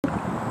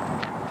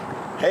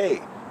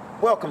Hey,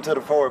 welcome to the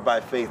Forward by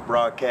Faith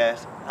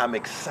broadcast. I'm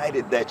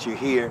excited that you're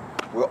here.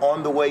 We're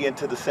on the way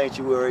into the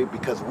sanctuary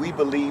because we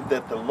believe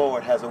that the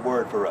Lord has a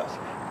word for us.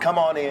 Come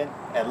on in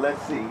and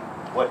let's see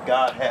what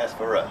God has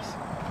for us.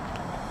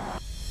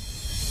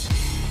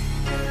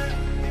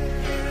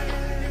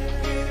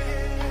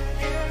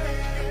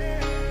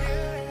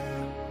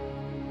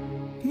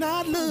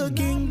 Not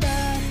looking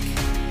back,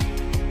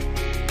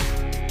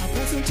 I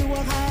press into a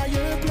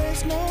higher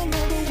place. No longer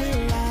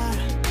will I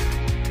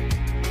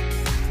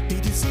be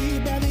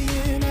deceived by the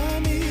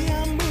enemy.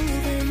 I'm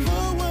moving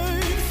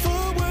forward,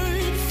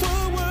 forward,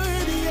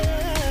 forward,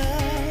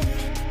 yeah.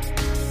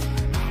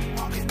 I'm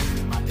walking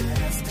in my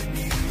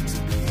destiny to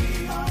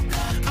be all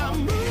God.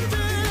 I'm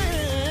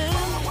moving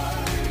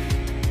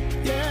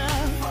forward,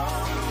 yeah.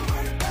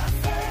 Forward by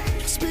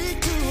faith. Speak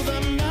to the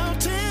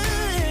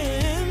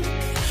mountain.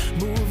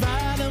 Move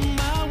out of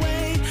my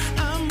way.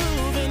 I'm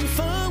moving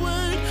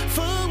forward,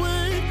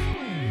 forward.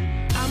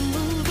 I'm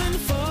moving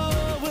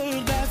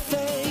forward by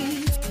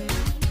faith.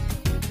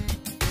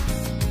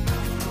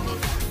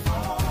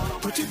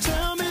 What you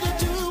tell me to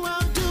do,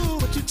 I'll do.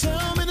 What you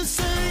tell me to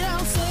say,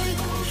 I'll say.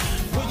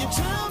 Where you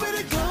tell me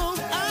to go,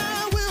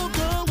 I will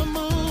go. I'm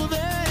moving.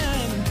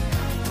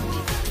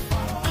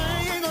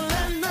 I ain't gonna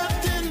let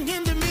nothing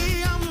hinder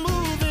me. I'm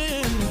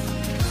moving.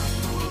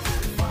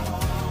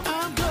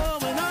 I'm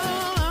going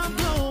on, I'm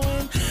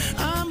going.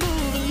 I'm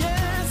moving,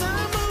 yes,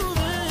 I'm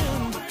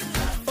moving.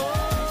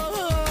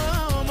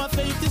 Oh, my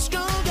faith is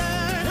stronger.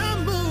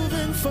 I'm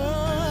moving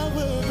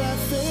forward by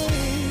faith.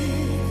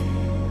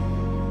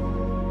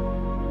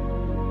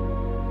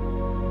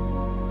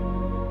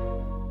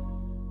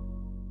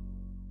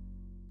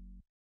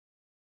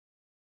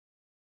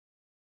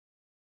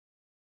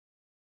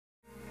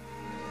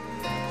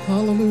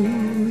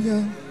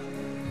 Hallelujah.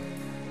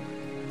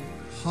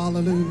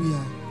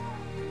 Hallelujah.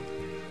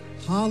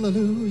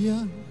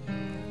 Hallelujah.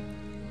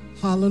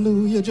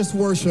 Hallelujah. Just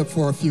worship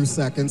for a few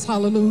seconds.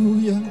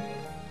 Hallelujah.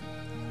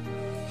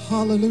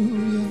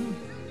 Hallelujah.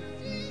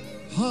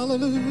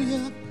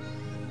 Hallelujah.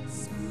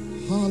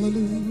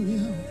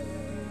 Hallelujah.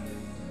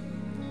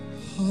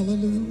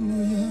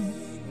 Hallelujah.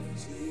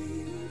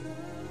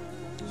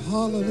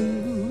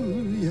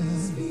 Hallelujah.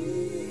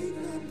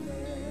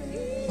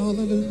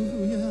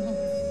 Hallelujah.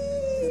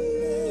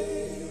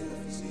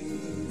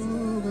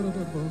 Oh, God,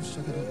 God, God,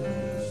 shake it up.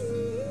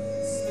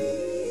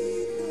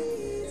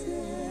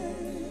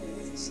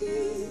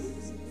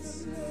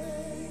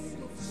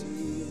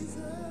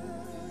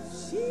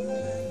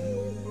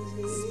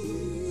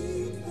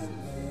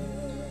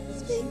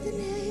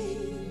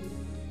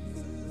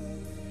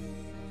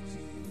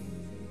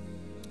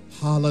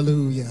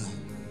 Hallelujah.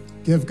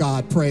 Give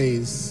God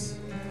praise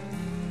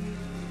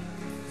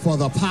for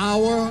the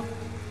power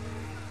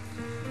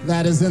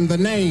that is in the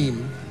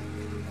name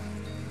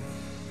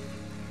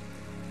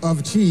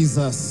of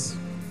Jesus.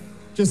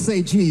 Just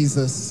say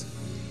Jesus.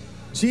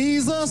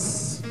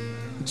 Jesus,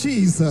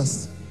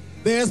 Jesus.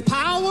 There's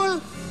power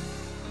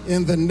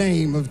in the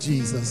name of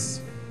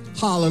Jesus.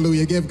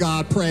 Hallelujah. Give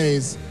God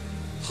praise.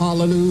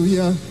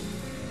 Hallelujah.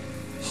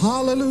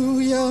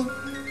 Hallelujah.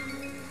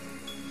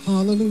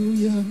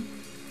 Hallelujah.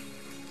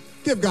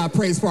 Give God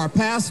praise for our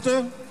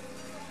pastor.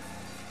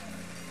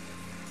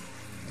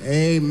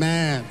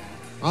 Amen.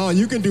 Oh,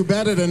 you can do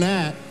better than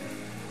that.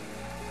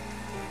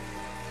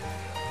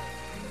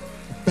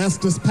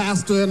 Bestest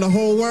pastor in the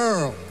whole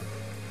world.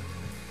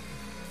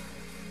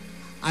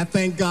 I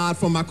thank God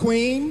for my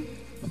queen,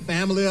 my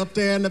family up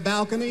there in the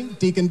balcony,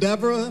 Deacon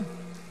Deborah.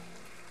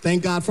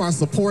 Thank God for our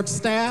support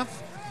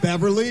staff,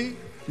 Beverly,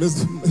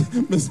 Miss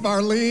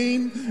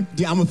Marlene.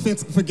 I'm going to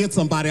forget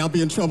somebody. I'll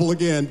be in trouble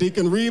again.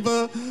 Deacon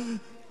Reva,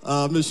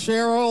 Miss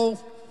Cheryl,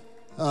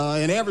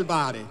 and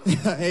everybody.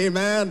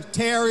 Amen.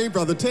 Terry,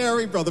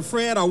 Brother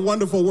Fred, our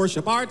wonderful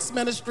worship arts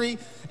ministry.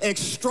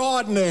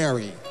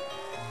 Extraordinary.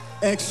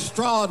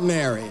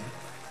 Extraordinary.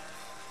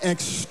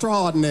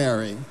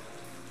 Extraordinary.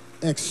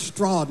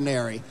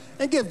 Extraordinary.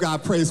 And give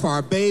God praise for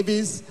our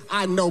babies.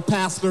 I know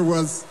Pastor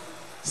was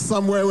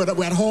somewhere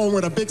at home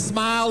with a big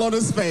smile on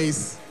his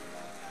face.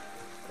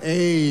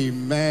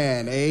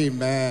 Amen.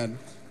 Amen.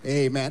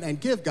 Amen. And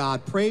give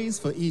God praise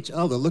for each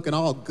other. Looking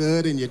all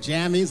good in your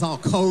jammies, all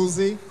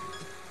cozy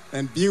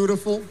and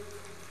beautiful,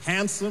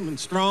 handsome and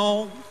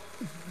strong.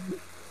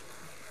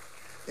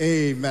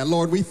 Amen.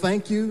 Lord, we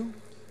thank you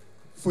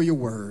for your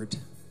word.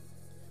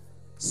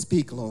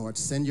 Speak, Lord.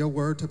 Send your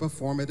word to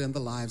perform it in the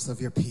lives of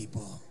your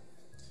people.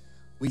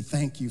 We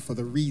thank you for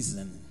the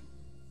reason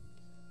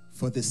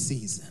for this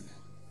season.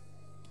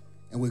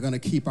 And we're going to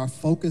keep our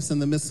focus in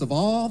the midst of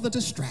all the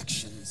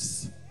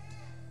distractions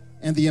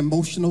and the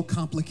emotional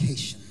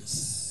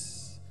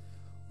complications.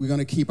 We're going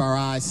to keep our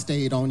eyes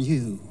stayed on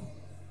you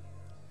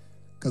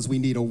because we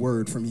need a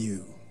word from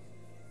you.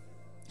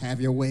 Have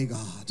your way,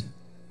 God.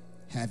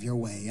 Have your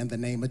way. In the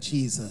name of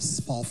Jesus,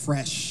 fall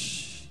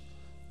fresh.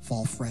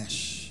 Fall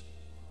fresh.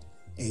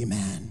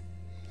 Amen.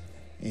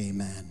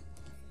 Amen.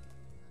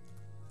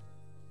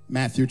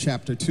 Matthew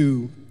chapter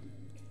 2.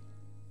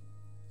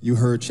 You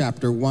heard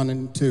chapter 1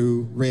 and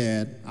 2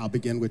 read. I'll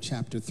begin with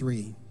chapter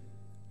 3.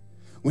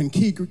 When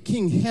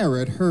King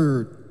Herod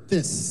heard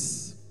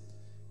this,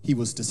 he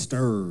was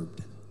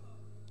disturbed,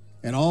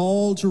 and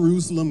all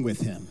Jerusalem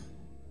with him.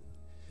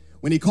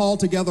 When he called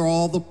together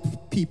all the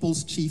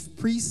people's chief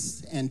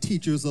priests and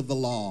teachers of the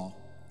law,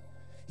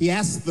 he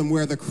asked them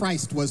where the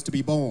Christ was to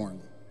be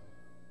born.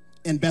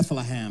 In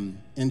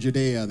Bethlehem, in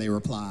Judea, they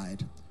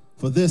replied,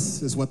 for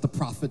this is what the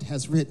prophet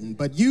has written.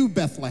 But you,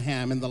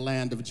 Bethlehem, in the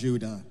land of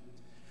Judah,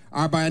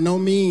 are by no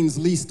means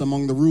least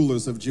among the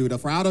rulers of Judah,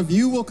 for out of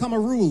you will come a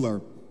ruler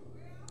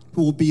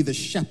who will be the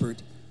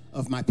shepherd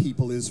of my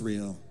people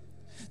Israel.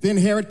 Then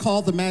Herod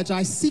called the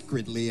Magi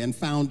secretly and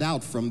found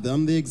out from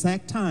them the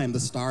exact time the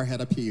star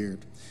had appeared.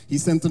 He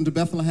sent them to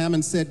Bethlehem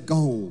and said,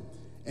 go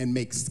and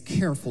make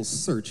careful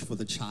search for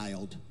the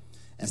child.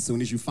 As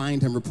soon as you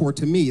find him, report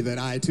to me that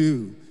I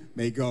too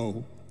may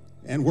go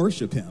and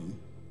worship him.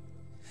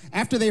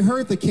 After they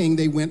heard the king,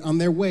 they went on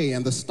their way,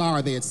 and the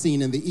star they had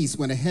seen in the east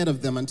went ahead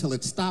of them until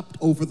it stopped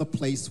over the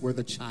place where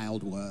the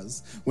child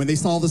was. When they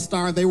saw the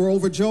star, they were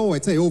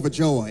overjoyed. Say,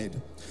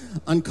 overjoyed.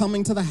 On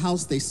coming to the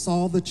house, they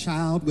saw the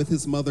child with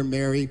his mother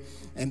Mary,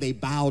 and they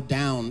bowed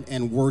down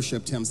and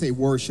worshiped him. Say,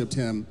 worshiped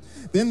him.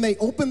 Then they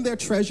opened their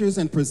treasures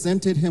and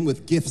presented him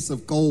with gifts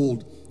of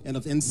gold and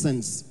of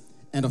incense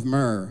and of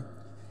myrrh.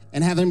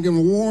 And having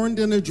been warned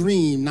in a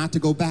dream not to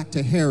go back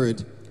to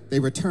Herod, they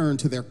returned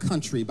to their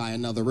country by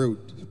another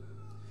route.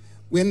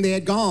 When they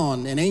had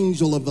gone, an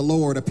angel of the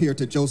Lord appeared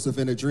to Joseph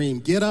in a dream.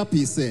 Get up,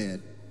 he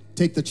said,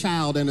 take the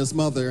child and his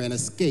mother and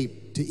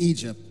escape to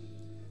Egypt.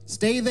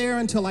 Stay there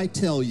until I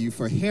tell you,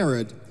 for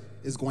Herod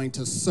is going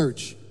to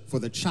search for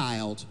the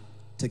child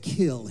to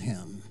kill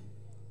him.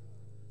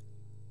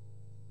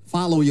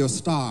 Follow your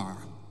star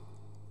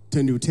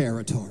to new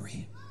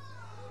territory.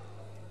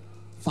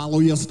 Follow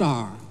your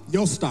star.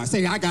 Your star.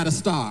 Say, I got a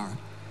star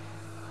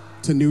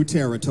to new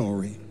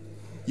territory.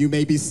 You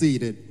may be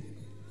seated.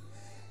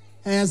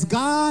 Has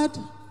God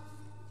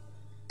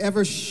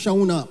ever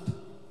shown up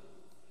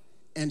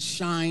and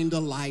shined a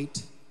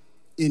light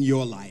in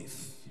your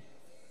life?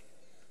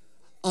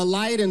 A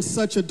light in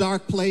such a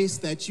dark place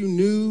that you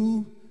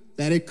knew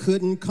that it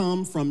couldn't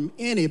come from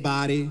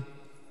anybody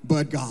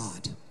but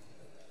God.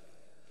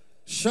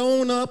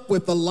 Shown up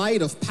with the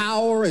light of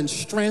power and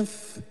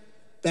strength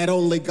that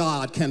only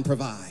God can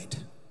provide.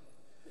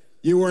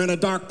 You were in a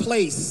dark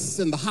place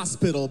in the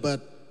hospital,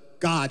 but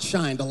God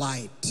shined a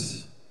light.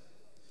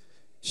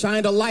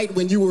 Shined a light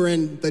when you were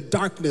in the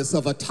darkness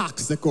of a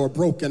toxic or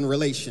broken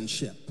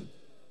relationship.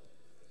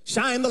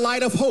 Shined the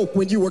light of hope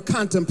when you were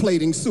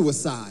contemplating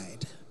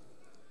suicide.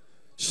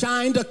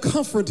 Shined a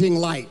comforting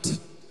light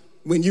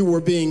when you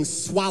were being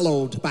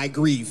swallowed by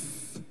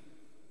grief.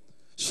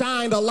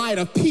 Shined a light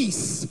of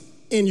peace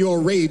in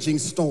your raging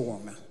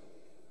storm.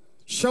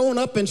 Shown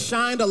up and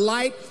shined a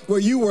light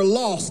where you were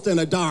lost in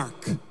a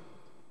dark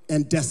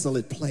and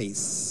desolate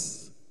place.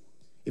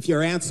 If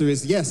your answer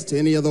is yes to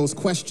any of those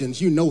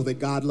questions, you know that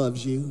God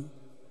loves you.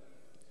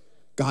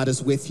 God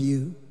is with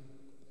you.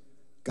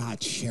 God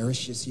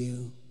cherishes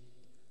you.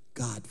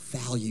 God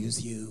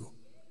values you.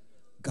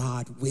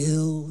 God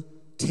will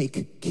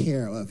take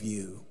care of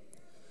you.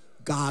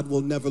 God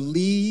will never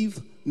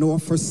leave nor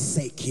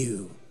forsake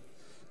you.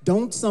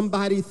 Don't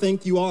somebody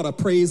think you ought to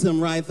praise him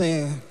right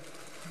there?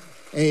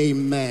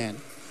 Amen.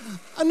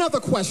 Another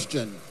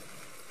question.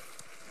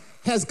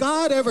 Has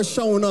God ever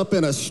shown up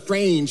in a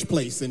strange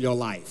place in your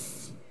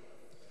life?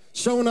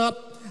 Shown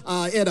up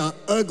in an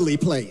ugly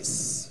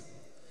place?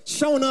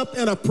 Shown up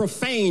in a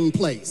profane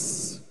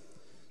place?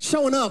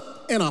 Shown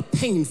up in a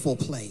painful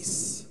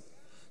place?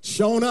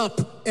 Shown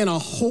up in a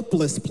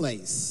hopeless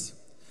place?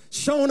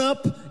 Shown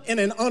up in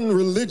an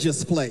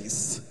unreligious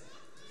place?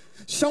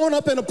 Shown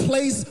up in a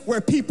place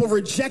where people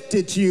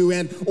rejected you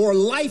or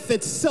life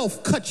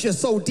itself cut you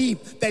so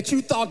deep that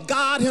you thought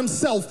God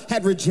himself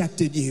had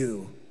rejected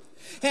you?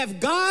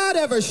 Have God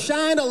ever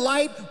shined a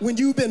light when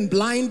you've been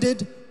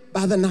blinded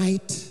by the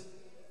night?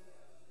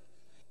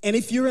 And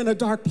if you're in a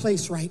dark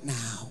place right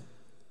now,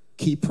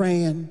 keep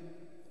praying,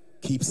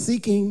 keep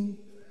seeking,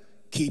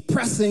 keep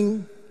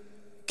pressing,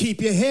 keep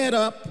your head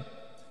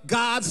up.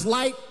 God's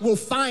light will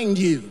find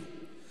you.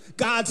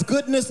 God's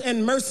goodness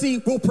and mercy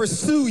will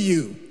pursue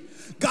you.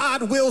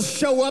 God will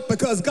show up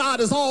because God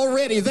is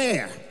already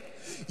there.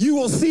 You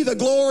will see the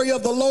glory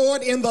of the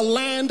Lord in the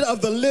land of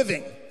the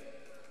living.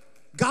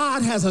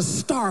 God has a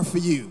star for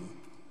you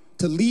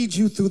to lead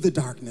you through the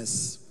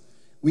darkness.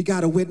 We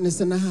got a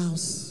witness in the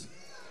house.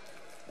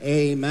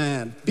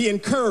 Amen. Be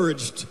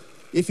encouraged.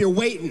 If you're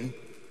waiting,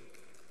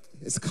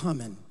 it's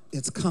coming.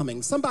 It's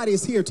coming. Somebody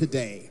is here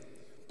today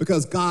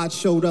because God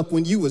showed up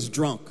when you was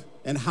drunk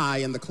and high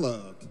in the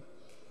club.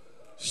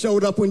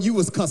 Showed up when you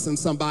was cussing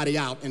somebody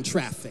out in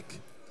traffic.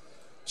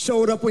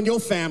 Showed up when your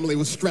family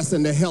was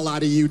stressing the hell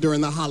out of you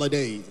during the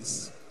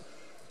holidays.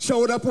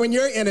 Showed up when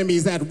your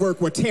enemies at work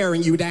were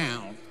tearing you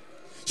down.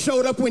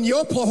 Showed up when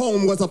your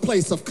home was a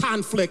place of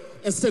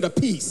conflict instead of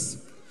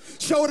peace.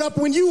 Showed up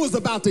when you was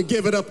about to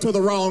give it up to the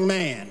wrong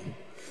man.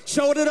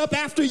 Showed it up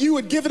after you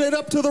had given it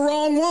up to the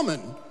wrong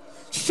woman.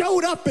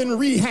 showed up in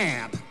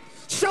rehab,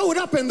 showed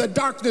up in the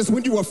darkness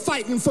when you were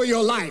fighting for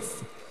your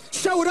life,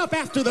 showed up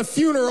after the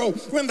funeral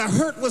when the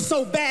hurt was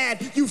so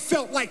bad you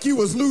felt like you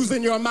was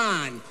losing your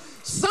mind.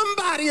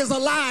 Somebody is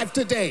alive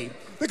today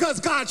because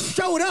God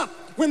showed up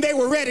when they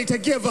were ready to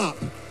give up.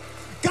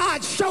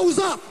 God shows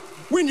up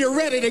when you're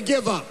ready to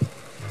give up.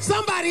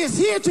 Somebody is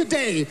here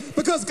today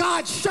because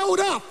God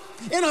showed up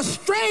in a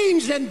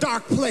strange and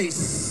dark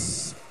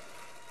place.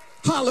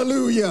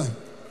 Hallelujah.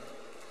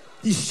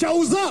 He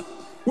shows up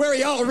where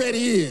he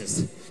already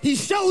is. He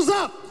shows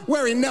up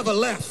where he never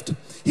left.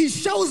 He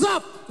shows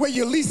up where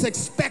you least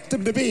expect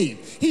him to be.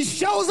 He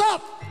shows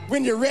up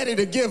when you're ready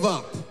to give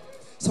up.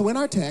 So in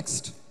our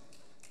text,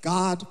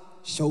 God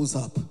shows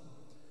up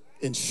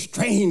in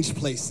strange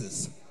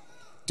places,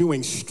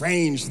 doing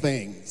strange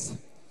things.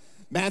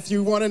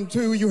 Matthew 1 and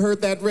 2, you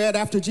heard that read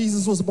after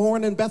Jesus was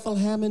born in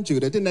Bethlehem in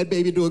Judah. Didn't that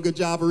baby do a good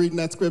job of reading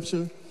that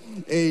scripture?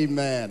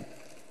 Amen.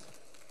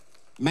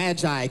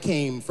 Magi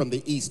came from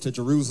the east to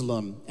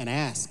Jerusalem and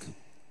asked,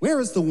 "Where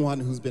is the one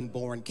who's been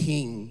born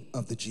King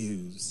of the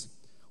Jews?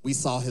 We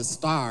saw his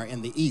star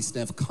in the east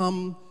and have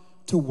come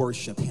to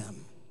worship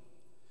him."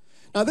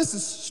 Now this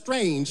is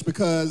strange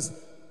because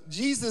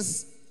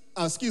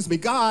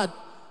God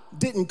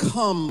didn't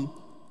come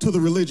to the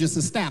religious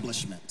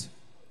establishment.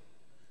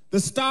 The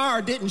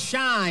star didn't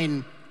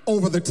shine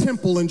over the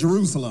temple in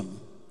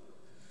Jerusalem.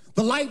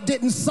 The light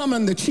didn't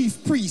summon the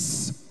chief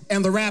priests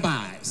and the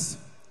rabbis.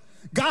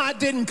 God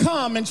didn't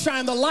come and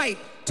shine the light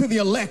to the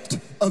elect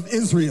of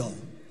Israel.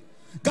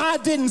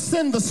 God didn't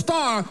send the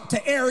star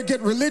to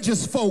arrogant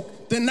religious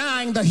folk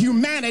denying the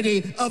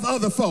humanity of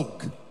other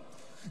folk.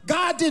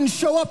 God didn't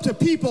show up to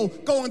people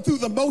going through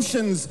the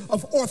motions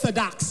of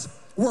orthodox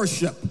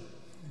worship.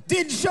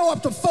 Didn't show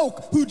up to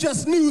folk who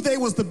just knew they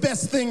was the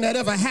best thing that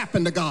ever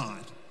happened to God.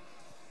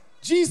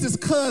 Jesus'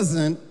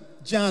 cousin,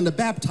 John the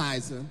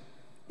Baptizer,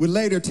 would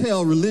later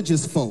tell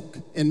religious folk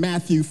in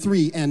Matthew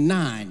 3 and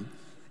 9,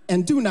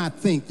 "And do not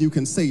think you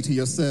can say to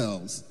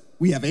yourselves,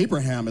 'We have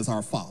Abraham as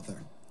our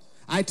father.'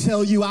 I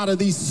tell you, out of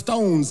these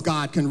stones,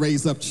 God can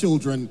raise up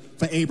children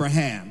for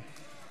Abraham.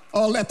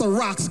 Oh, let the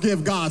rocks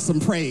give God some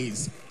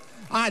praise."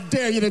 I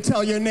dare you to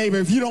tell your neighbor,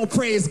 if you don't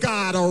praise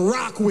God, a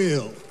rock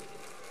will.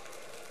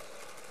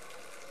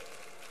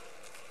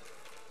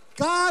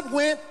 God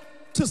went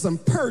to some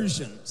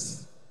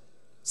Persians,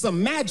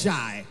 some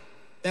magi,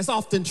 that's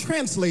often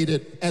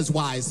translated as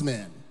wise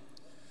men.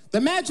 The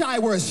magi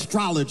were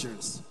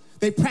astrologers.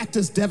 They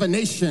practiced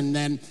divination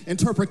and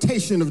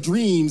interpretation of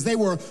dreams. They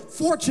were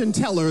fortune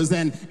tellers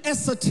and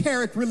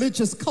esoteric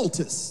religious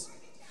cultists.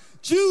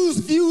 Jews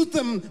viewed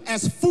them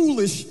as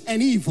foolish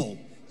and evil,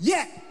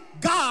 yet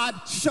God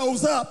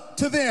shows up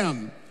to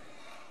them.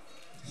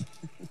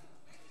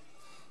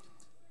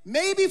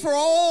 Maybe for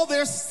all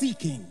their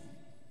seeking,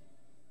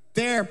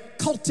 their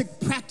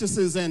cultic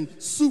practices and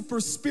super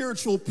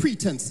spiritual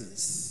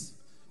pretenses,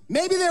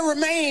 maybe there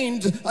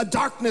remained a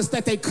darkness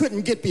that they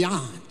couldn't get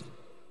beyond.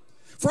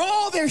 For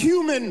all their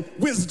human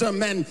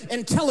wisdom and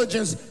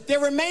intelligence, there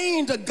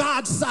remained a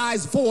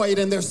God-sized void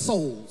in their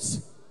souls.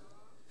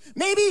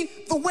 Maybe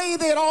the way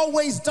they had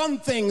always done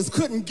things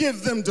couldn't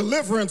give them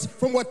deliverance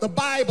from what the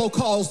Bible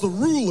calls the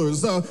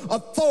rulers, the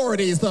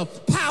authorities, the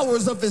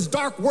powers of this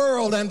dark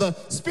world, and the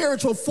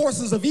spiritual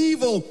forces of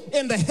evil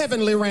in the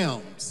heavenly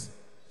realms.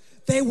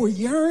 They were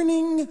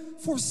yearning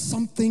for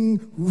something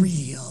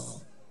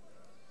real.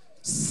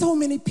 So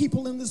many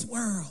people in this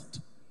world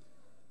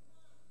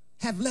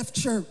have left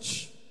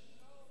church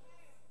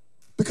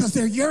because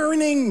they're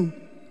yearning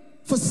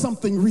for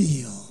something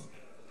real.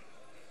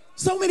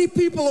 So many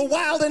people are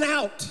wilding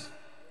out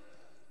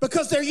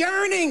because they're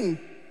yearning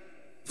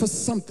for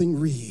something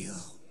real,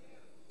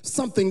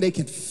 something they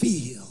could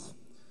feel,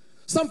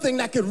 something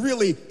that could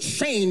really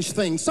change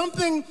things,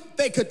 something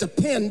they could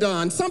depend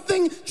on,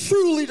 something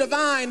truly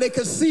divine they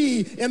could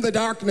see in the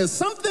darkness,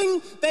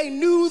 something they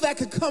knew that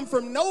could come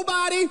from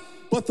nobody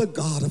but the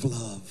God of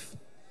love.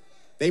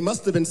 They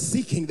must have been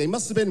seeking, they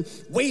must have been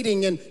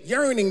waiting and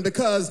yearning,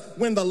 because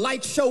when the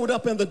light showed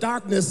up in the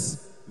darkness,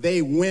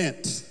 they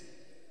went.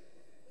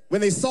 When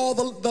they saw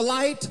the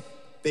light,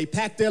 they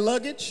packed their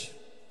luggage.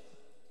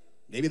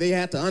 Maybe they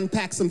had to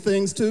unpack some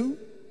things too.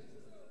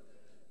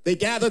 They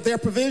gathered their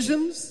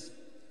provisions.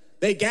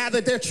 They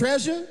gathered their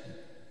treasure.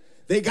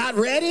 They got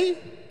ready.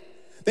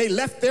 They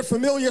left their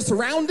familiar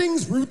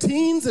surroundings,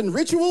 routines, and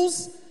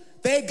rituals.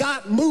 They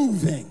got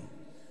moving.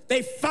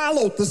 They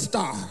followed the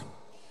star.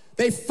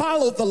 They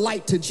followed the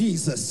light to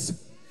Jesus.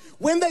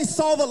 When they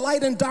saw the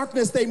light in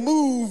darkness, they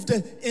moved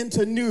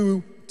into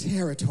new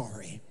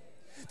territory.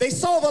 They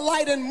saw the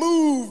light and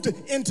moved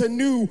into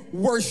new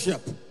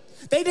worship.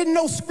 They didn't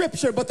know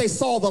scripture, but they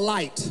saw the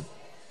light.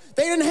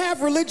 They didn't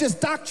have religious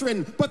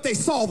doctrine, but they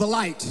saw the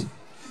light.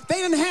 They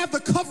didn't have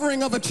the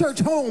covering of a church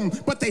home,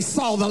 but they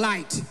saw the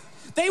light.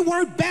 They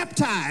weren't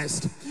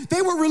baptized.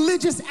 They were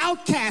religious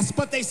outcasts,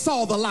 but they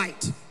saw the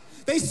light.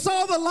 They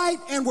saw the light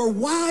and were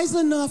wise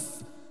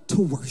enough to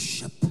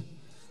worship.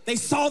 They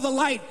saw the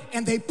light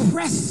and they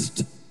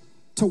pressed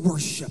to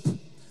worship.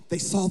 They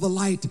saw the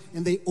light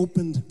and they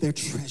opened their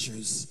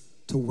treasures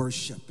to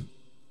worship.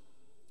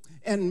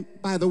 And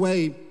by the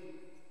way,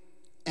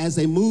 as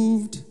they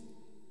moved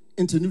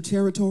into new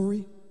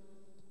territory,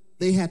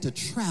 they had to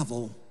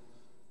travel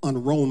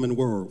on Roman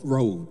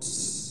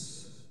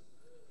roads.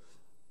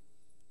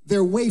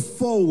 Their way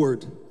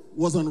forward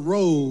was on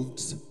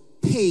roads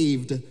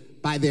paved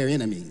by their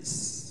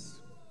enemies.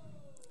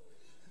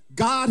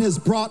 God has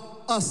brought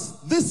us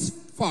this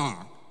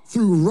far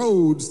through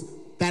roads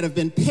that have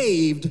been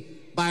paved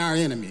by our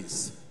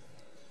enemies.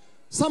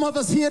 Some of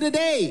us here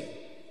today,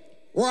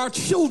 or our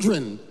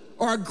children,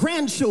 or our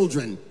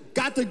grandchildren,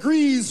 got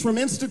degrees from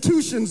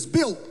institutions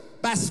built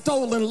by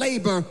stolen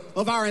labor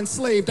of our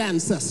enslaved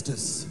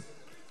ancestors.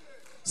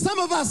 Some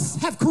of us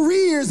have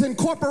careers in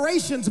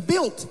corporations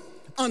built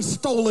on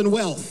stolen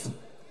wealth.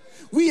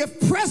 We have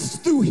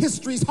pressed through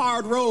history's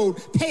hard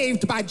road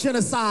paved by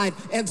genocide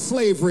and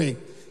slavery.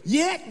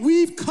 Yet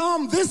we've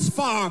come this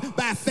far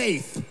by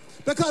faith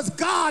because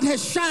God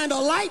has shined a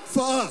light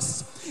for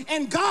us.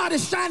 And God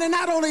is shining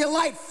not only a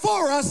light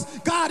for us,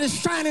 God is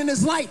shining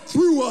his light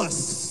through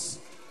us.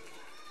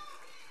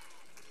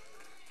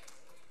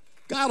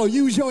 God will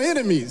use your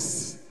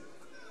enemies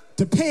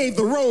to pave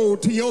the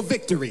road to your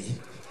victory.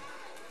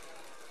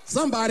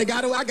 I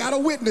got a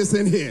witness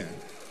in here.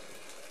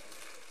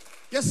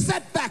 Your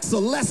setbacks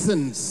are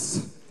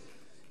lessons.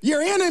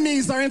 Your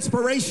enemies are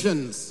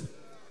inspirations.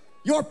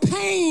 Your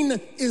pain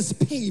is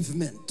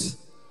pavement.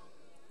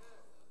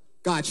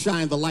 God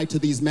shined the light to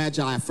these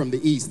magi from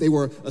the east. They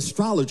were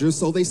astrologers,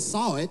 so they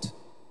saw it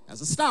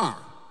as a star.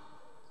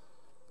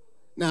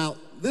 Now,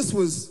 this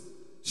was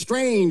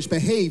strange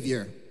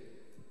behavior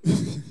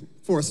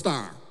for a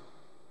star.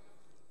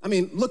 I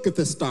mean, look at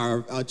this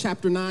star.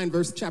 Chapter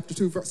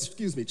 2,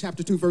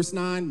 verse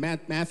 9,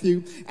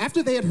 Matthew.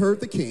 After they had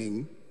heard the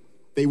king,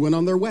 they went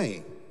on their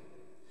way.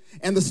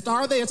 And the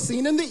star they had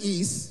seen in the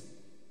east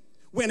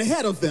went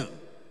ahead of them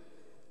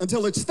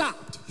until it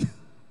stopped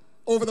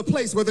over the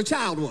place where the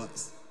child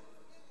was.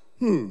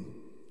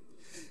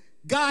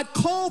 God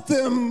called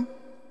them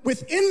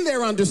within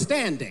their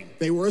understanding.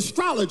 They were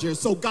astrologers,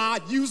 so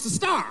God used the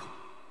star.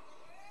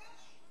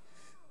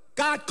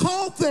 God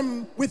called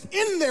them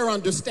within their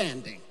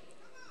understanding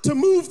to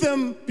move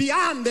them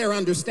beyond their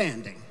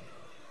understanding.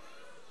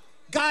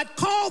 God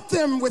called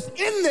them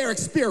within their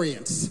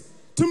experience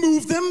to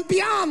move them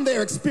beyond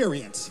their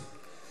experience.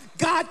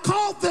 God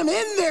called them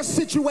in their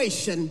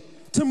situation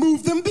to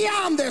move them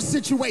beyond their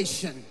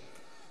situation.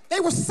 They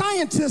were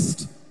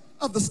scientists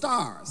of the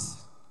stars,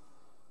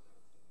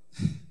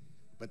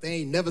 but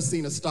they ain't never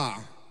seen a star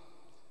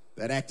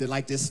that acted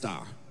like this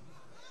star.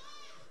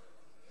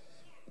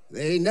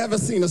 They ain't never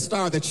seen a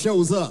star that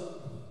shows up,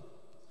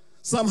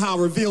 somehow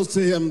reveals to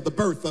him the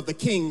birth of the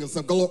King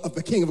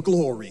of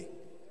Glory,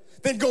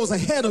 then goes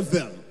ahead of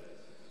them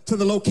to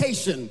the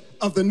location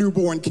of the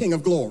newborn King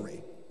of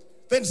Glory,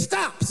 then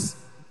stops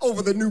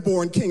over the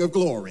newborn King of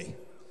Glory.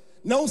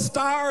 No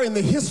star in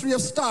the history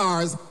of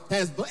stars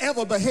has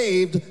ever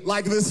behaved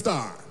like this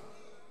star.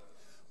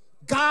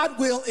 God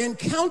will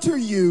encounter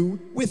you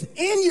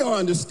within your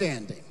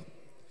understanding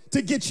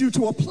to get you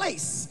to a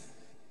place,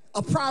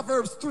 a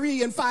Proverbs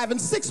 3 and 5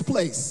 and 6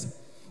 place,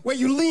 where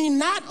you lean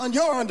not on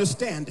your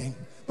understanding,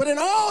 but in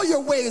all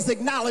your ways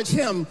acknowledge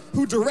him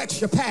who directs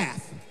your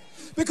path.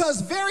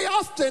 Because very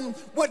often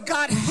what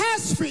God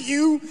has for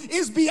you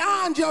is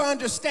beyond your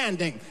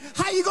understanding.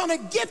 How you're going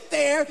to get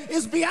there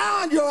is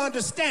beyond your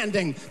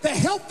understanding. The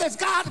help that's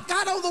God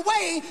got on the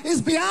way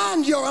is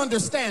beyond your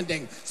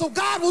understanding. So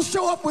God will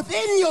show up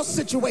within your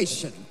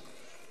situation,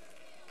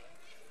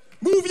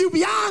 move you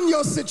beyond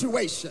your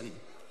situation,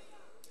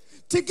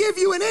 to give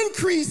you an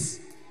increase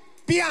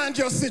beyond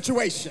your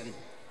situation.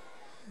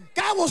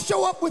 God will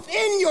show up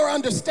within your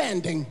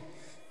understanding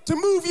to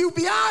move you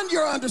beyond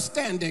your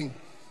understanding,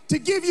 to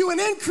give you an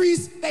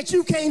increase that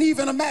you can't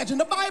even imagine.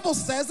 The Bible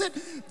says it,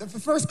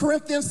 1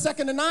 Corinthians 2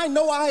 and 9,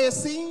 no eye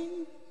has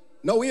seen,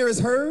 no ear has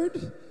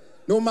heard,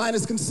 no mind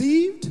has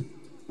conceived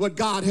what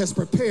God has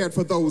prepared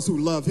for those who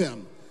love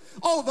him.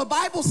 Oh, the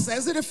Bible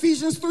says it,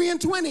 Ephesians 3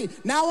 and 20,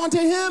 now unto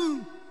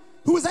him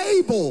who is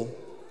able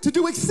to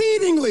do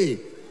exceedingly,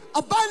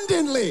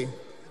 abundantly,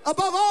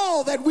 above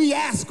all that we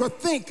ask or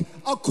think,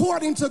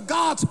 according to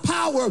God's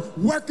power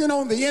working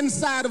on the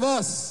inside of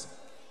us.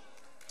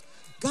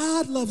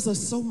 God loves us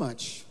so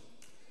much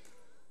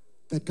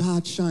that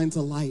God shines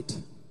a light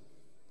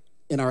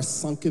in our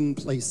sunken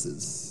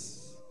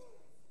places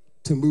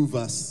to move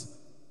us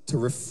to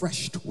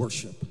refreshed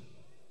worship.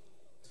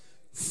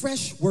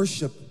 Fresh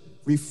worship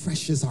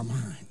refreshes our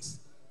minds.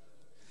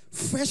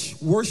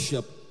 Fresh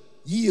worship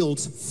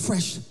yields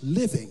fresh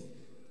living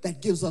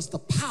that gives us the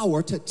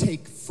power to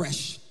take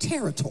fresh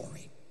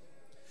territory.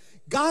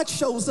 God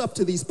shows up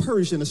to these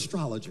Persian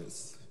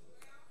astrologers.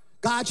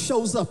 God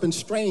shows up in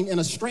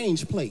a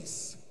strange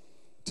place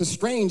to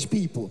strange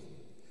people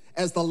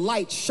as the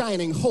light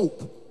shining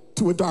hope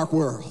to a dark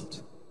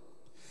world.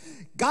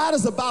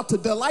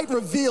 The light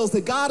reveals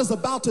that God is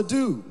about to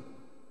do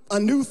a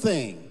new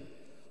thing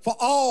for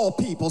all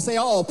people. Say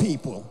all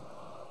people.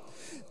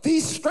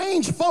 These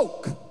strange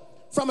folk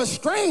from a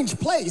strange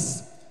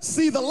place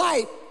see the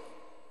light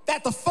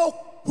that the folk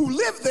who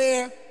lived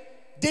there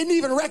didn't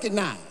even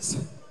recognize.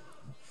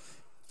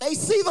 They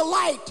see the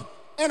light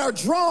and are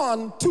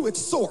drawn to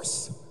its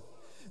source.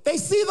 They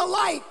see the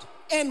light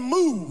and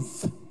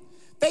move.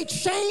 They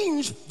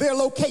change their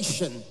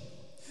location.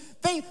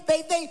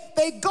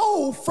 They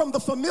go from the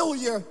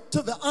familiar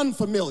to the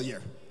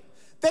unfamiliar.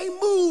 They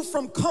move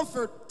from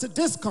comfort to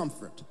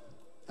discomfort.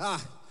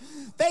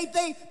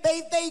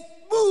 They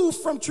move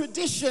from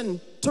tradition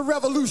to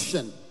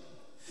revolution.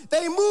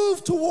 They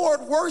move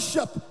toward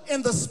worship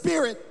in the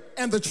spirit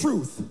and the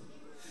truth.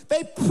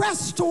 They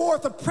press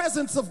toward the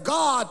presence of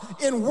God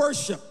in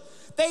worship.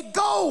 They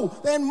go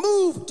and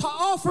move to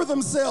offer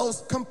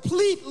themselves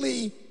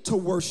completely to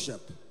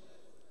worship.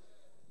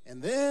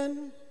 And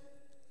then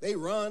they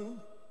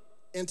run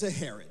into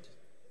Herod.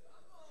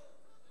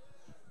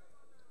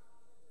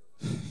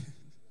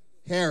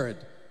 Herod,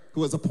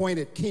 who was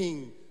appointed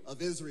king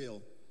of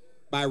Israel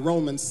by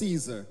Roman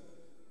Caesar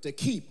to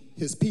keep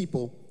his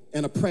people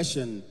in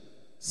oppression,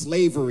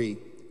 slavery,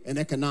 and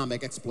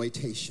economic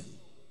exploitation.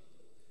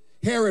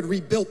 Herod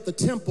rebuilt the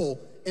temple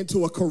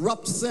into a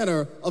corrupt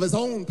center of his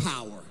own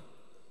power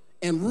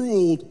and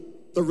ruled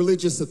the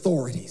religious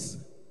authorities.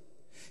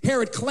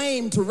 Herod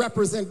claimed to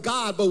represent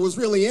God, but was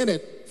really in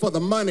it for the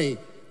money,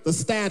 the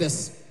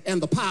status, and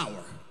the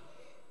power.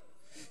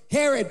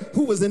 Herod,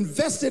 who was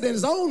invested in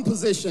his own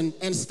position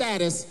and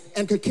status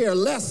and could care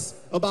less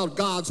about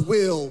God's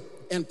will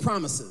and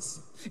promises.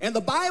 And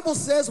the Bible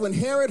says when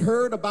Herod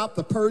heard about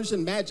the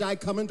Persian Magi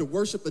coming to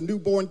worship the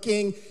newborn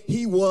king,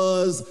 he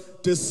was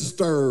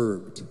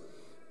disturbed,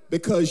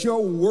 because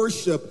your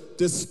worship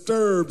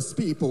disturbs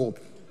people.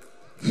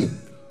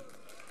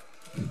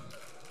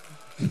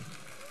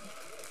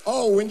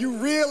 Oh, when you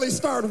really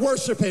start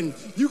worshiping,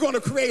 you're going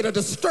to create a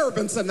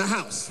disturbance in the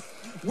house.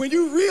 When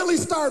you really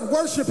start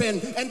worshiping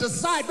and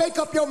decide, make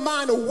up your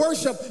mind to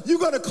worship, you're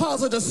going to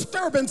cause a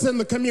disturbance in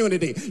the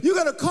community. You're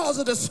going to cause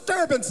a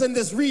disturbance in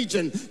this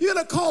region. You're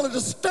going to cause a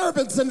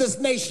disturbance in this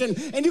nation,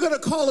 and you're going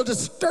to cause a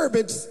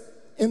disturbance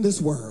in this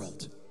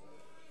world.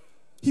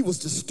 He was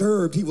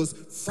disturbed. He was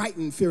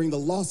frightened, fearing the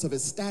loss of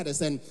his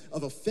status and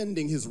of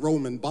offending his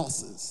Roman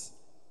bosses.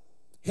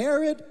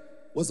 Herod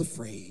was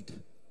afraid,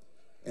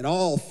 and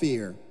all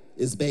fear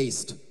is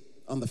based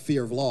on the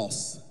fear of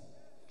loss.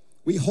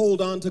 We hold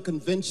on to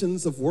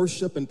conventions of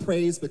worship and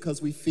praise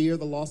because we fear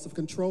the loss of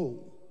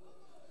control.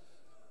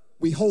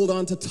 We hold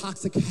on to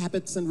toxic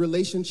habits and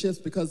relationships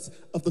because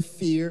of the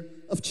fear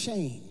of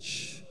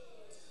change.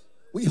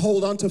 We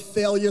hold on to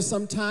failure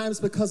sometimes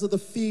because of the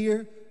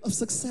fear of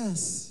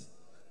success.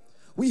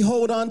 We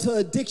hold on to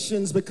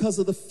addictions because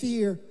of the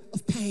fear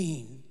of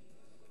pain.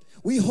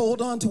 We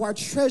hold on to our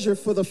treasure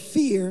for the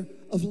fear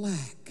of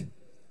lack.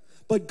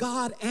 But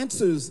God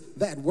answers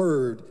that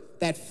word,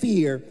 that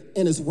fear,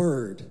 in his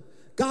word.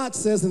 God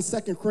says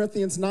in 2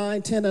 Corinthians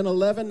 9, 10, and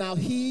 11, now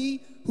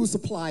he who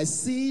supplies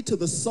seed to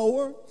the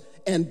sower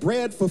and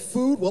bread for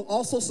food will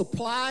also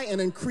supply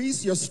and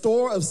increase your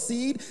store of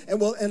seed and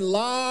will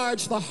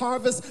enlarge the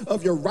harvest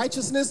of your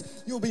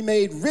righteousness. You'll be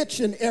made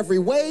rich in every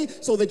way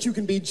so that you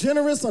can be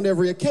generous on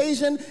every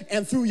occasion,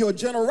 and through your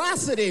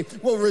generosity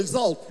will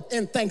result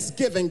in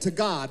thanksgiving to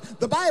God.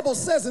 The Bible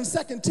says in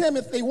 2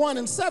 Timothy 1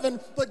 and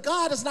 7, but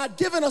God has not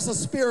given us a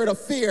spirit of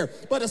fear,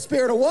 but a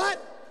spirit of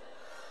what?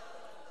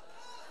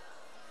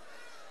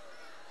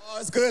 Oh,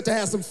 it's good to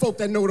have some folk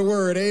that know the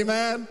word,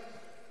 amen?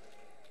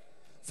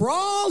 For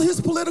all his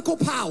political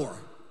power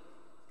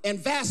and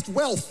vast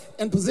wealth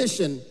and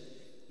position,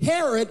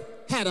 Herod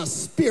had a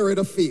spirit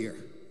of fear.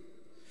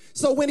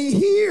 So when he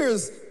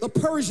hears the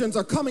Persians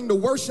are coming to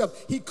worship,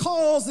 he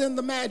calls in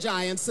the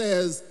Magi and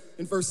says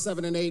in verse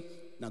 7 and 8,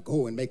 now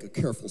go and make a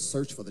careful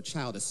search for the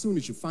child. As soon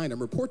as you find him,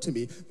 report to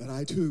me that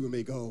I too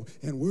may go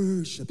and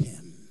worship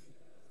him.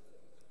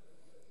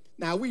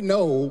 Now we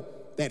know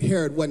that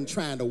Herod wasn't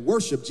trying to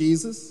worship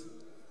Jesus.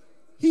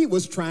 He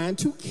was trying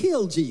to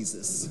kill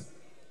Jesus.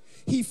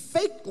 He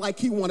faked like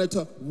he wanted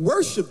to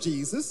worship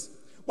Jesus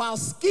while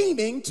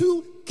scheming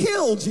to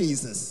kill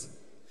Jesus.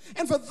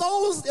 And for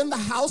those in the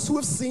house who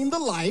have seen the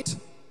light,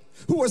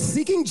 who are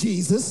seeking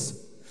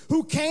Jesus,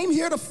 who came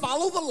here to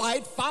follow the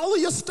light, follow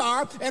your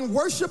star, and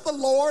worship the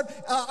Lord,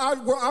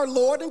 our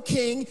Lord and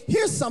King,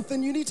 here's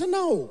something you need to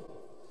know,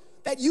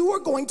 that you are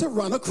going to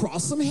run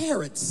across some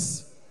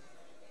Herods.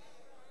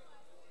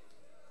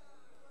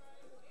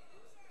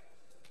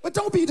 But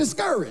don't be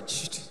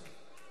discouraged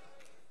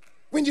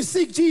when you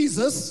seek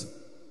Jesus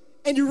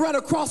and you run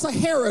across a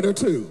Herod or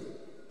two.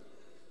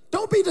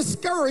 Don't be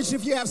discouraged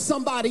if you have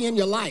somebody in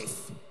your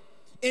life,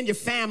 in your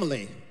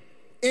family,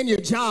 in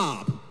your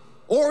job,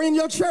 or in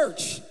your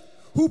church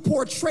who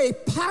portray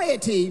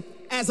piety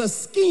as a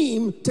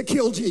scheme to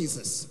kill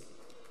Jesus.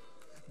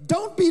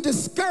 Don't be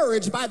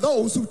discouraged by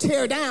those who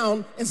tear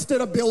down instead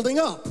of building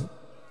up.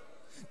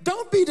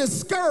 Don't be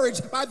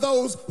discouraged by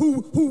those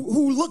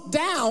who look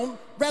down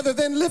rather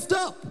than lift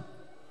up.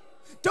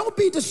 Don't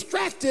be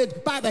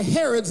distracted by the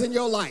Herods in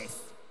your life.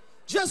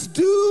 Just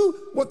do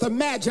what the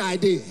Magi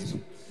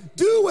did.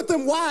 Do what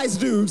them wise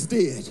dudes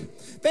did.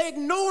 They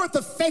ignored the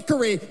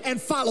fakery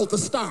and followed the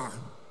star.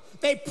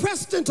 They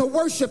pressed into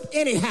worship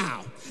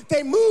anyhow.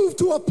 They moved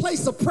to a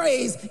place of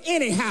praise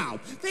anyhow.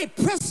 They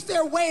pressed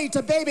their way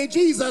to baby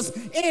Jesus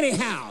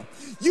anyhow.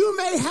 You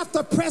may have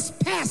to press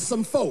past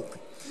some folk.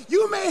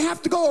 You may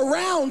have to go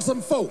around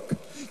some folk.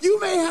 You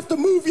may have to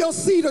move your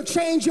seat or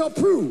change your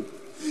pew.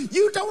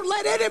 You don't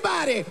let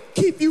anybody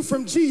keep you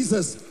from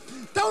Jesus.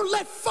 Don't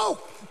let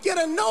folk get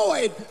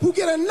annoyed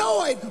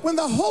when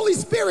the Holy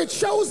Spirit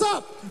shows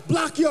up,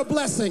 block your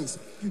blessings.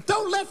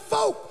 Don't let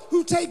folk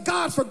who take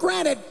God for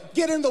granted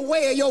get in the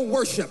way of your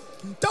worship.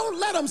 Don't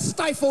let them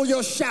stifle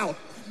your shout.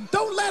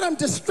 Don't let them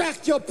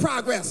distract your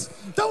progress.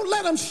 Don't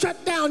let them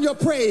shut down your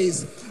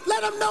praise.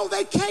 Let them know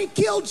they can't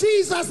kill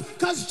Jesus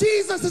because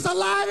Jesus is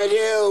alive in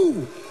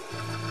you.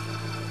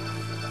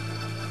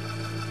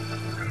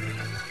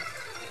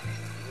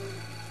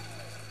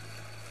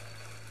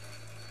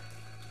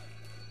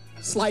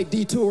 Slight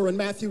detour in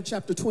Matthew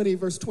chapter 20,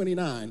 verse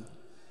 29.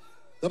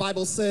 The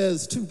Bible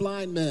says 2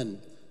 blind men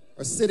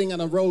are sitting on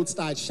a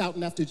roadside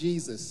shouting after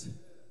Jesus.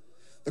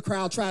 The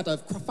crowd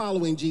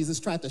following Jesus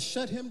tried to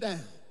shut him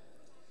down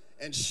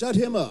and shut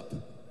him up.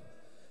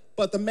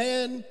 But the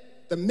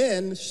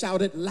men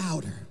shouted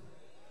louder,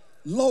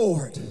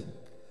 Lord,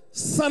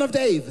 Son of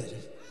David,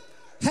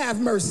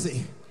 have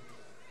mercy.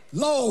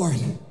 Lord,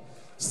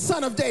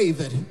 Son of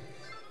David,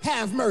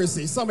 have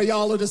mercy. Some of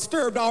y'all are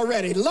disturbed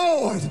already.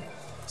 Lord,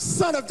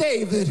 Son of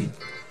David,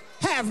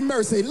 have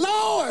mercy.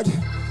 Lord,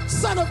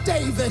 Son of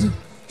David,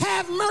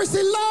 have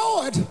mercy.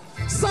 Lord,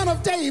 Son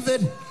of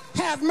David,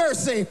 have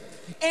mercy.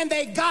 And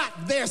they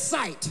got their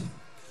sight.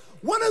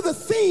 One of the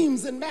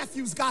themes in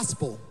Matthew's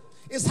gospel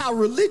is how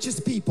religious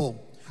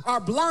people are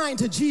blind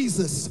to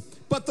Jesus,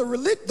 but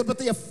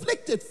the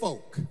afflicted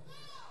folk,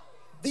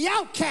 the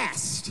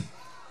outcast,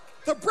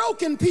 the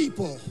broken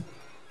people,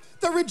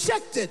 the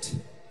rejected,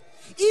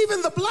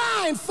 even the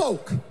blind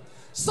folk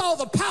saw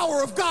the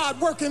power of God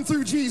working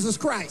through Jesus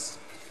Christ.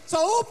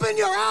 So open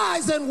your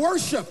eyes and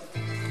worship.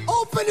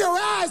 Open your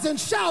eyes and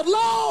shout,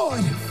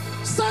 Lord,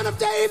 Son of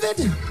David,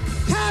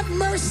 have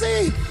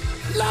mercy.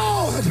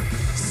 Lord,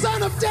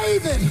 Son of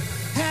David,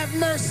 have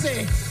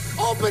mercy.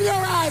 Open your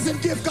eyes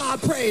and give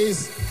God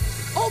praise.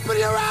 Open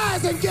your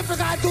eyes and give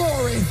God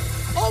glory.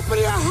 Open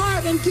your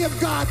heart and give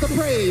God the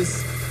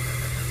praise.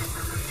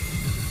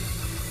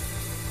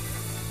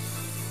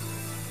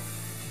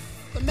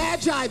 The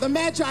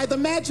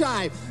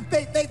Magi,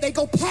 they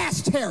go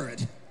past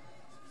Herod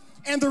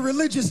and the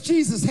religious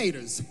Jesus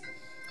haters.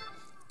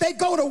 They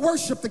go to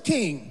worship the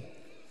King.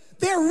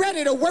 They're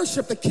ready to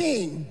worship the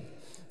King.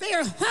 They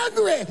are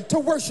hungry to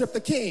worship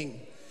the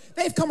King.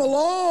 They've come a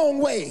long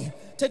way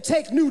to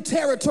take new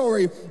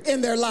territory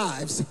in their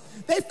lives.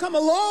 They've come a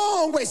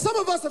long way. Some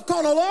of us have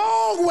gone a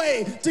long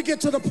way to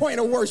get to the point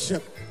of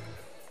worship.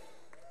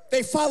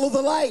 They follow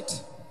the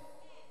light,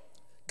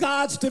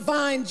 God's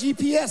divine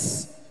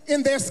GPS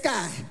in their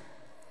sky.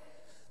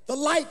 The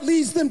light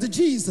leads them to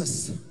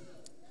Jesus.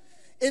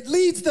 It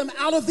leads them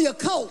out of the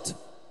occult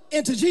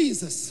into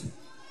Jesus.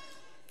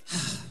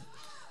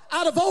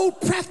 Out of old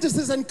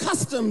practices and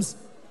customs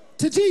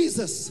to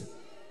Jesus.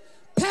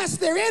 Past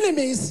their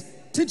enemies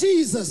to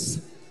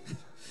Jesus.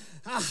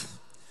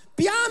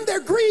 Beyond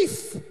their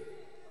grief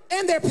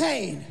and their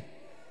pain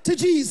to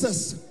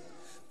Jesus.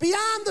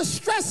 Beyond the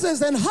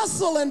stresses and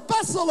hustle and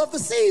bustle of the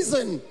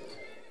season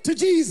to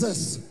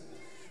Jesus.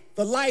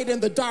 The light in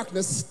the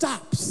darkness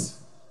stops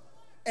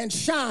and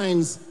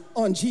shines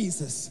on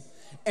Jesus.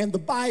 And the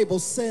Bible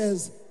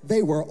says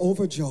they were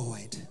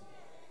overjoyed.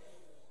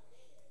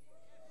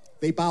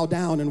 They bow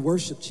down and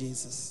worship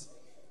Jesus.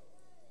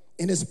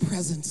 In his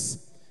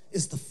presence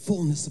is the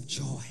fullness of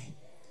joy.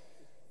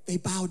 They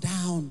bow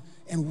down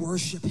and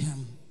worship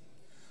him.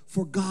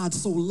 For God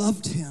so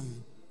loved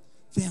him,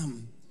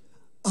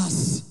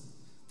 us,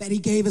 that he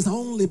gave his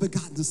only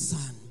begotten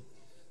Son,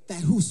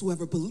 that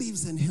whosoever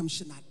believes in him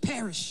should not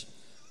perish,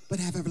 but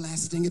have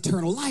everlasting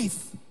eternal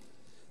life.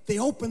 They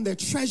open their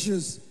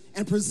treasures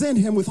and present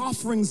him with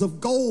offerings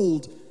of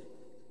gold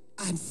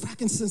and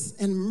frankincense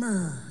and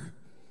myrrh.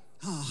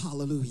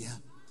 Hallelujah.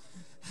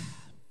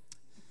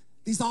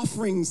 These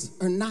offerings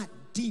are not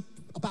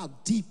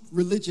about deep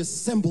religious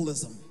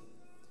symbolism.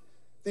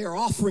 They are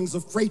offerings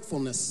of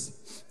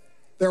gratefulness.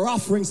 They're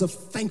offerings of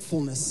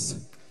thankfulness.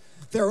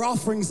 They're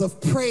offerings of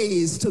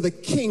praise to the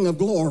King of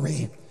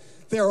glory.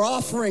 They're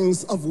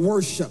offerings of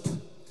worship.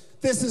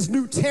 This is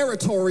new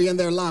territory in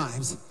their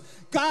lives.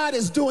 God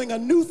is doing a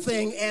new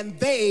thing and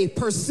they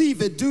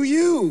perceive it. Do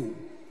you?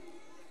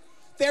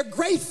 They're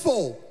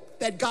grateful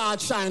that God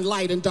shined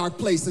light in dark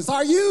places.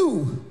 Are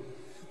you?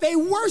 They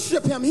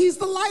worship him. He's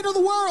the light of the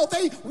world.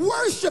 They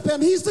worship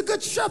him. He's the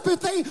good shepherd.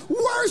 They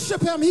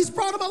worship him. He's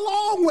brought them a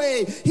long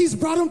way. He's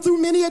brought them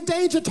through many a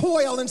danger,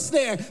 toil, and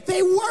snare.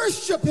 They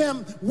worship him.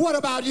 What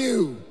about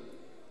you?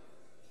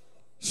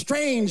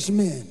 Strange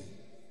men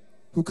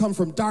who come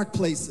from dark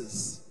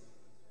places,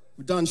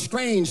 who've done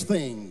strange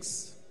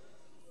things.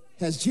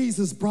 Has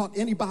Jesus brought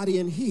anybody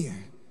in here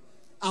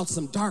out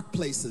some dark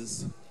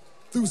places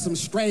through some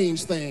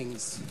strange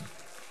things?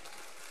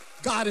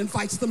 God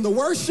invites them to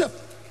worship.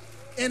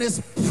 in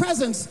his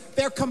presence,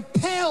 they're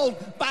compelled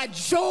by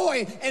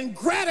joy and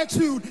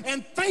gratitude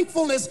and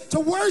thankfulness to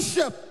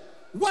worship.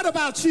 What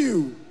about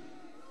you?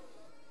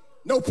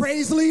 No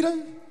praise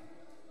leader,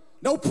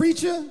 no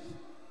preacher,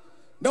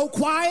 no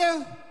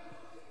choir,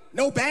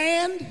 no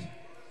band,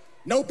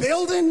 no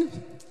building,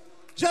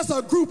 just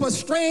a group of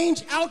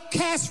strange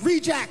outcast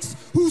rejects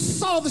who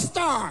saw the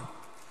star,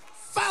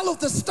 followed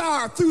the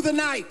star through the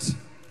night,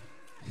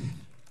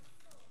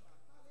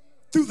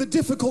 through the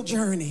difficult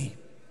journey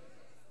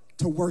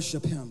to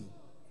worship him.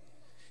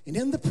 And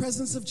in the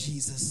presence of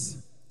Jesus,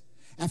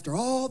 after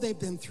all they've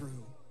been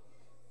through,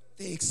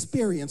 they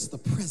experience the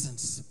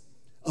presence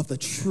of the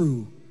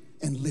true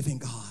and living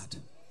God.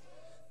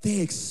 They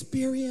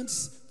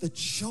experience the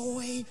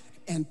joy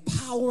and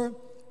power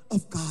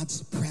of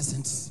God's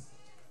presence.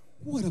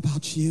 What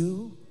about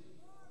you?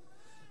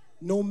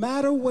 No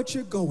matter what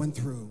you're going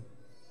through,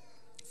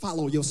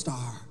 follow your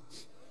star.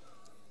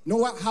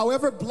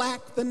 However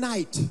black the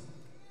night,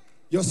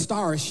 your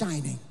star is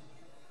shining.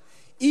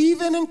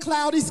 Even in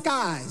cloudy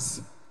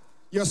skies,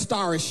 your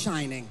star is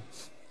shining.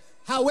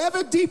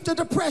 However deep the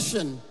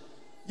depression,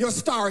 your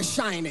star is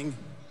shining.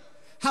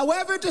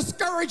 However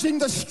discouraging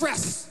the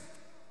stress,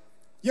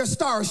 your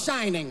star is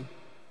shining.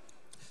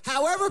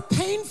 However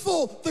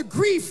painful the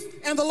grief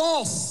and the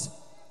loss,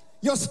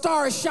 your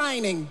star is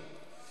shining.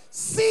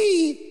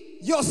 See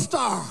your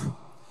star.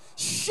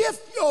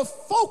 Shift your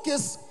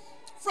focus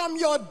from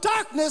your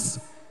darkness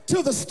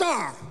to the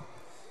star.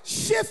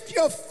 Shift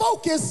your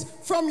focus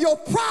from your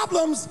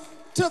problems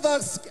to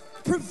the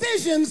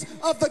provisions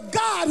of the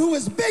God who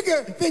is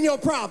bigger than your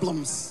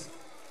problems.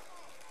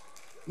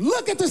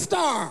 Look at the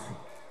star.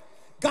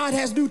 God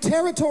has new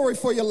territory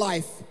for your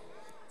life.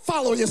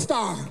 Follow your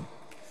star.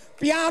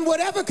 Beyond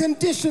whatever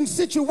condition,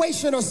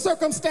 situation, or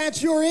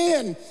circumstance you're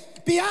in,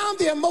 beyond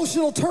the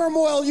emotional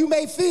turmoil you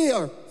may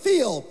feel,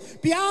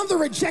 beyond the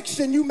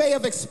rejection you may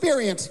have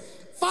experienced,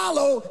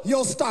 follow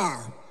your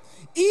star.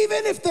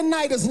 Even if the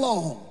night is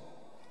long,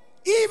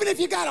 even if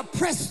you gotta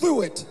press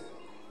through it,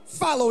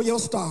 follow your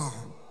star.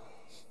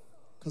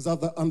 Because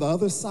on the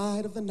other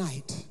side of the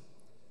night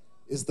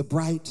is the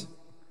bright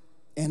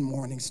and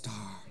morning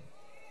star.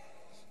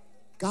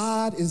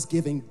 God is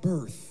giving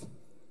birth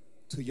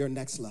to your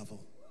next level.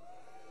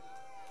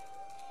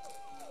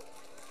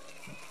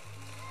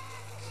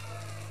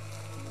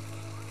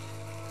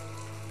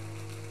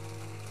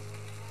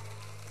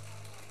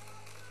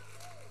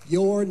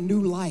 Your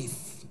new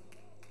life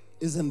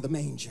is in the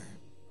manger.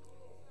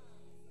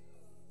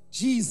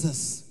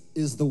 Jesus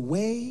is the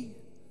way,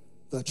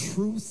 the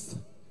truth,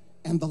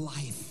 and the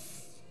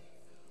life.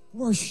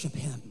 Worship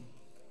him.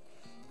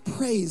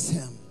 Praise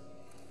him.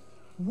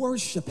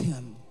 Worship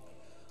him.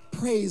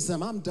 Praise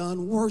him. I'm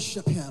done.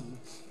 Worship him.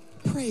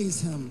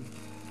 Praise him.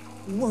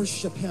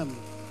 Worship him.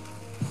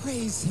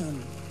 Praise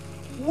him.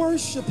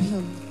 Worship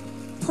him.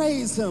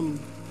 Praise him.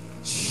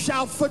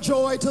 Shout for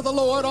joy to the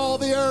Lord, all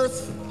the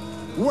earth.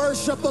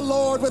 Worship the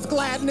Lord with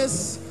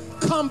gladness.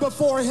 Come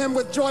before him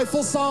with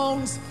joyful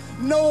songs.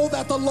 Know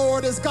that the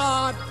Lord is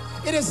God.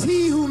 It is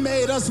he who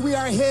made us. We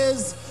are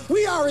his.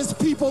 We are his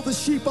people, the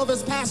sheep of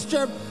his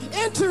pasture.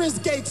 Enter his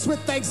gates with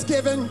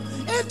thanksgiving.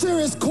 Enter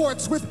his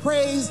courts with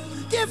praise.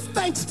 Give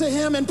thanks to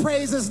him and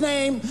praise his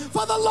name.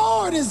 For the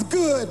Lord is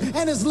good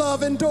and his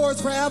love endures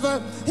forever.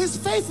 His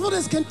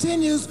faithfulness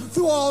continues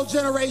through all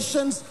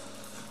generations.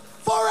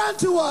 For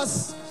unto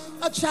us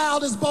a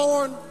child is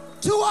born.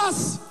 To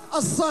us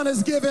a son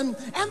is given,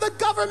 and the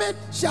government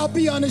shall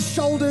be on his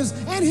shoulders,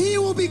 and he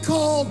will be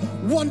called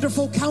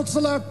Wonderful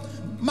Counselor,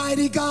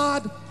 Mighty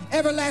God,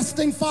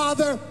 Everlasting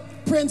Father,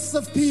 Prince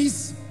of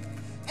Peace.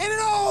 And in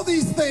all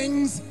these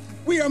things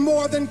we are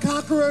more than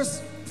conquerors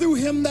through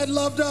him that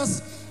loved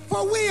us.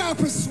 For we are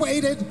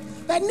persuaded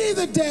that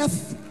neither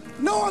death,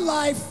 nor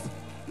life,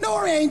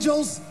 nor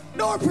angels,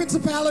 nor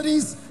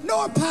principalities,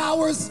 nor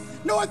powers,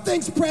 nor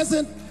things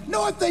present,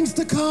 nor things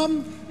to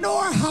come,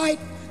 nor height,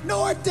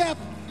 nor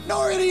depth,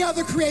 nor any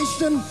other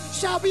creation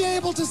shall be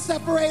able to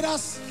separate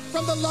us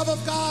from the love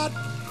of God,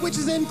 which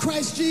is in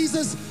Christ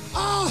Jesus.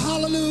 Oh,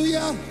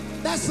 hallelujah.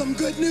 That's some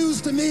good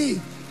news to me.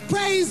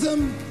 Praise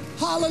him.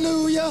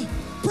 Hallelujah.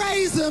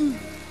 Praise him.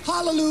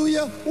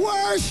 Hallelujah.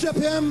 Worship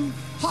him.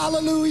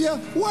 Hallelujah.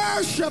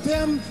 Worship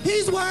him.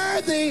 He's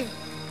worthy.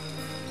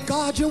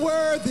 God, you're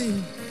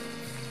worthy.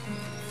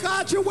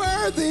 God, you're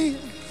worthy.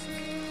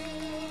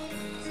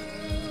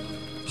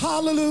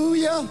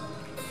 Hallelujah.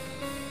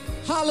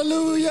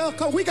 Hallelujah.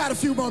 We got a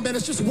few more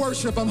minutes. Just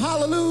worship him.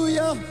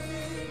 Hallelujah.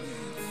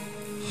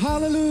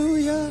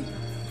 Hallelujah.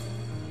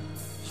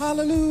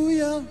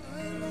 Hallelujah.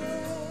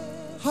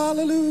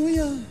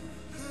 Hallelujah.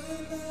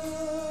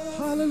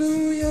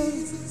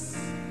 Hallelujah.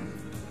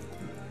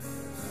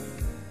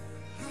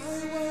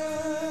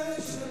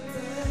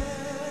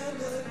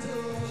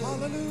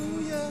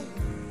 Hallelujah.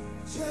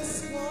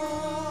 Just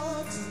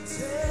want to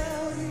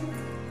tell you,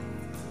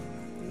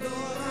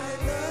 Lord, I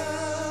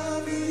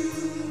love you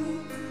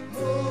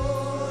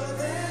more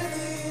than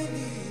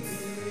anything.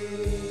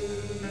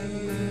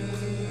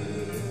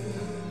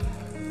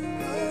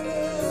 I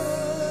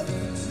love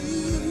you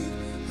too.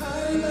 I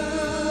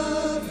love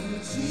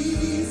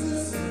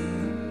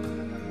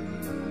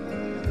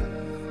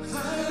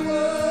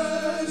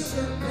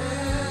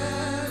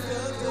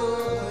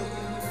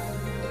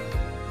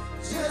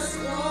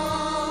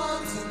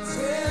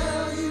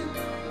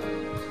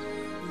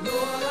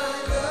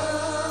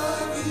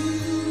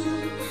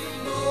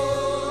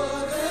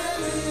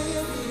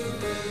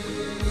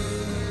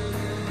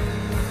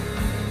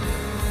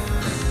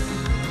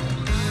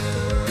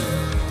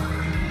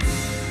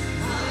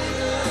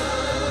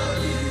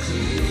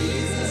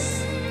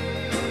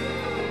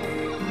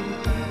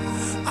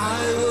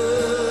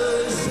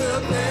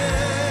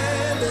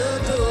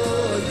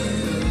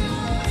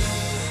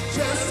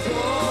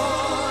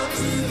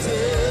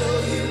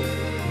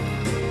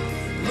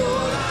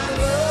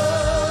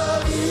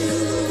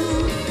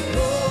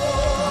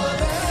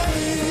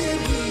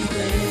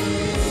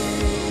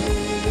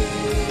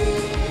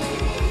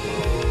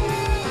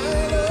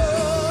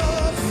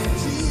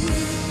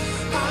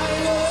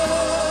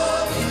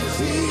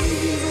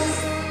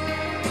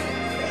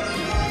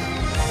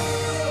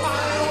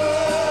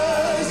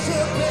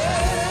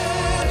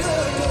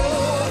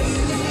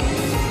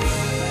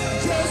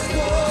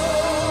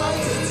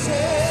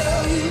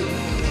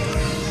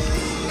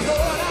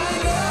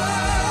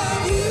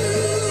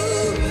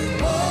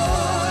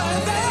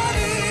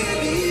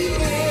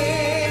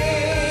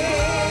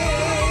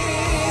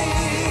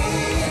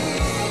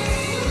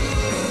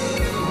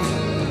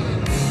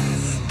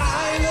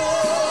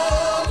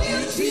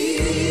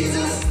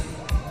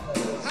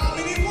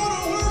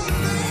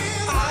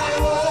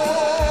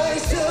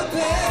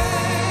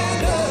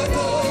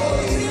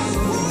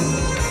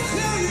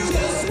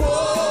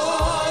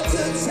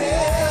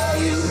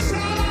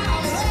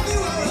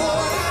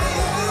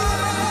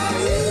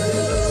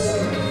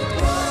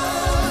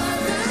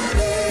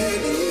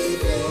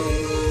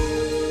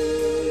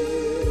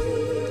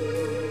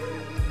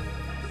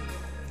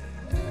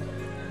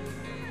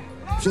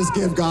Just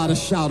give God a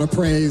shout of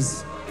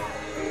praise.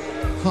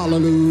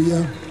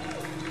 Hallelujah.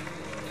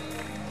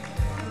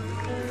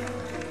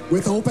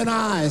 With open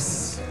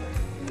eyes,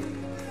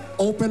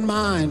 open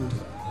mind,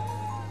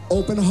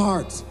 open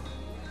heart,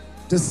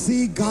 to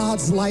see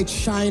God's light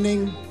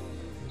shining,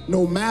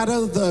 no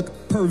matter the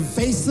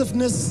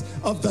pervasiveness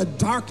of the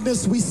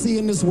darkness we see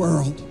in this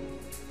world.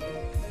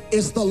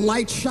 It's the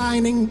light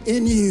shining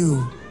in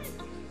you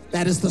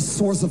that is the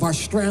source of our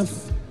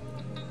strength,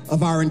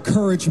 of our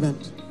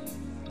encouragement,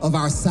 of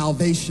our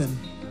salvation,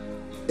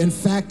 in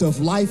fact, of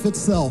life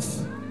itself.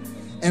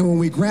 And when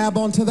we grab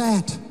onto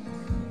that,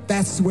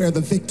 that's where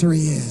the victory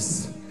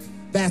is.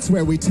 That's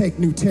where we take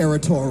new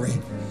territory.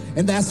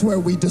 And that's where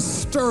we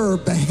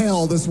disturb the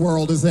hell this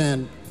world is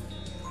in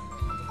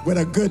with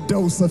a good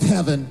dose of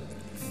heaven.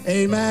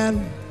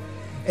 Amen.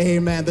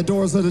 Amen. The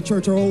doors of the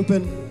church are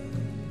open.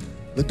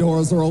 The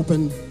doors are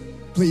open.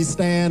 Please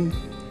stand.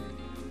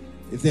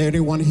 If there's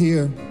anyone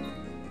here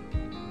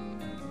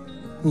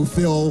who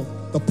feel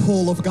the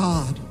pull of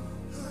God,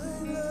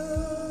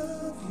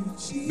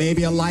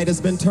 maybe a light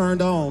has been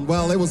turned on.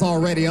 Well, it was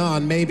already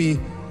on. Maybe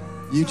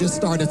you just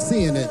started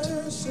seeing it.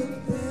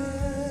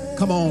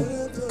 Come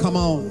on, come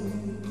on.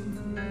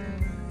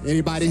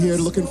 Anybody here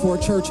looking for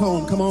a church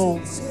home? Come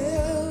on.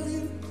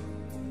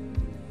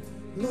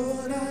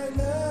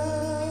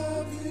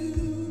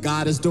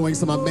 God is doing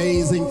some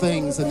amazing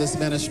things in this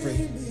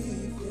ministry.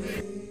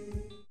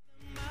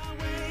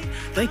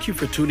 Thank you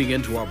for tuning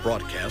in to our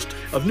broadcast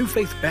of New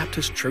Faith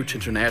Baptist Church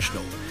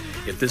International.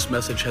 If this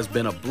message has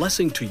been a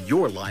blessing to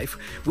your life,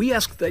 we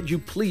ask that you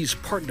please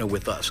partner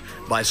with us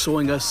by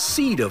sowing a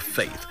seed of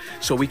faith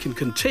so we can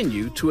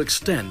continue to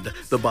extend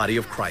the body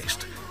of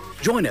Christ.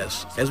 Join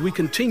us as we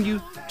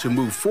continue to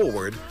move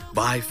forward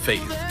by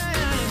faith.